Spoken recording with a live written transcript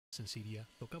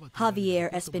Javier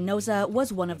Espinosa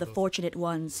was one of the fortunate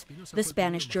ones. The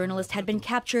Spanish journalist had been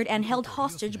captured and held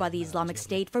hostage by the Islamic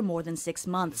State for more than 6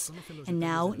 months. And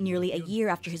now, nearly a year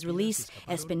after his release,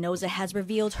 Espinosa has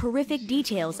revealed horrific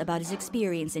details about his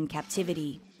experience in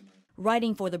captivity.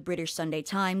 Writing for the British Sunday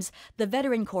Times, the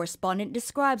veteran correspondent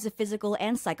describes the physical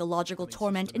and psychological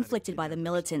torment inflicted by the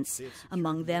militants,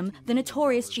 among them the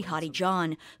notorious Jihadi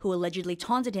John, who allegedly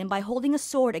taunted him by holding a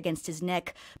sword against his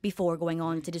neck, before going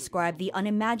on to describe the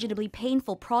unimaginably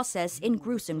painful process in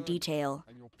gruesome detail.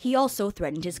 He also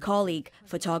threatened his colleague,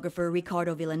 photographer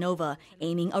Ricardo Villanova,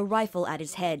 aiming a rifle at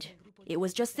his head. It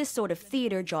was just this sort of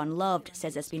theater John loved,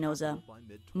 says Espinosa.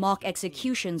 Mock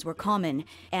executions were common,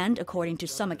 and according to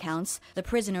some accounts, the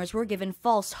prisoners were given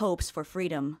false hopes for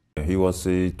freedom. He was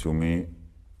say to me,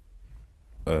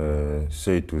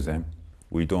 say to them,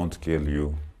 we don't kill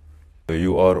you.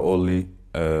 You are only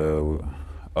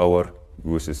our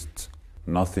ghosts.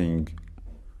 Nothing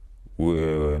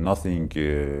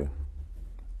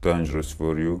dangerous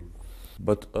for you.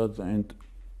 But at the end,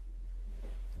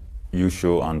 you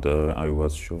show, and I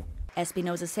was sure.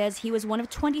 Espinosa says he was one of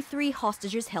 23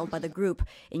 hostages held by the group,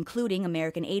 including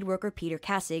American aid worker Peter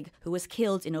Kasig, who was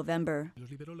killed in November.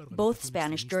 Both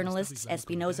Spanish journalists,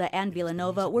 Espinosa and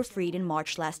Villanova, were freed in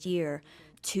March last year,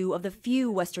 two of the few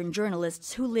Western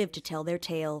journalists who lived to tell their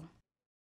tale.